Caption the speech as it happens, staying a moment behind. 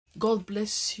God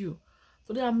bless you.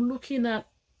 Today I'm looking at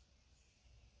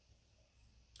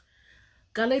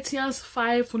Galatians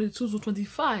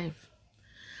 5:22-25.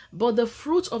 But the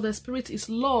fruit of the Spirit is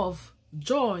love,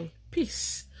 joy,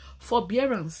 peace,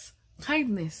 forbearance,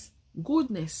 kindness,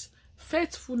 goodness,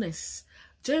 faithfulness,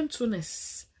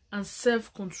 gentleness, and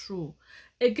self-control.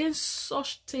 Against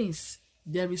such things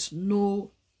there is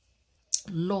no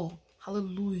law.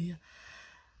 Hallelujah.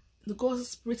 The God's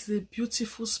Spirit is a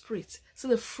beautiful spirit. See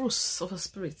the fruits of the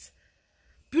Spirit.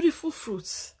 Beautiful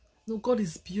fruits. No, God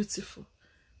is beautiful.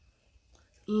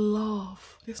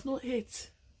 Love. There's no hate.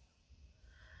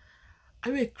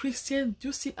 Are you a Christian? Do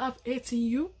you still have hate in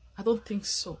you? I don't think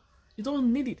so. You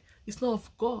don't need it. It's not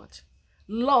of God.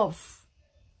 Love.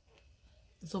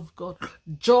 It's of God.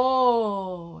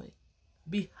 Joy.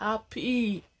 Be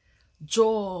happy.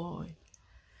 Joy.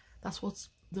 That's what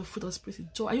the fruit of the Spirit is.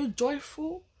 Joy. Are you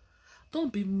joyful?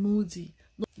 Don't be moody.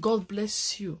 No. God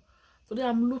bless you. Today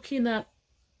I'm looking at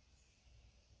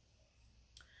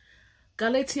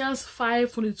Galatians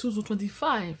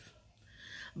 5:22-25.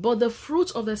 But the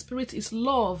fruit of the Spirit is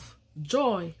love,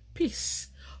 joy, peace,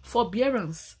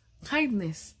 forbearance,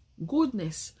 kindness,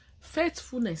 goodness,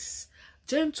 faithfulness,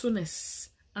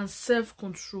 gentleness, and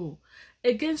self-control.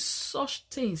 Against such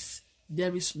things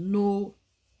there is no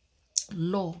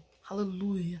law.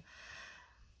 Hallelujah.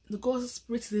 The God's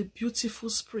Spirit is a beautiful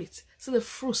spirit. See the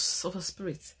fruits of the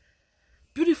Spirit.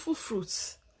 Beautiful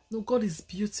fruits. No, God is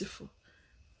beautiful.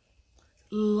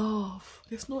 Love.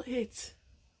 There's no hate.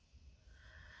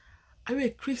 Are you a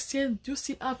Christian? Do you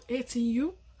still have hate in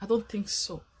you? I don't think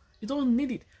so. You don't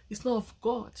need it. It's not of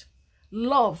God.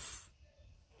 Love.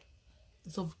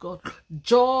 It's of God.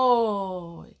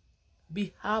 Joy.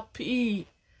 Be happy.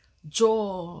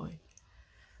 Joy.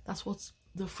 That's what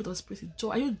the fruit of the Spirit is.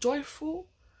 Joy. Are you joyful?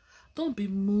 Don't be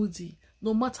moody.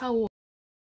 No matter what.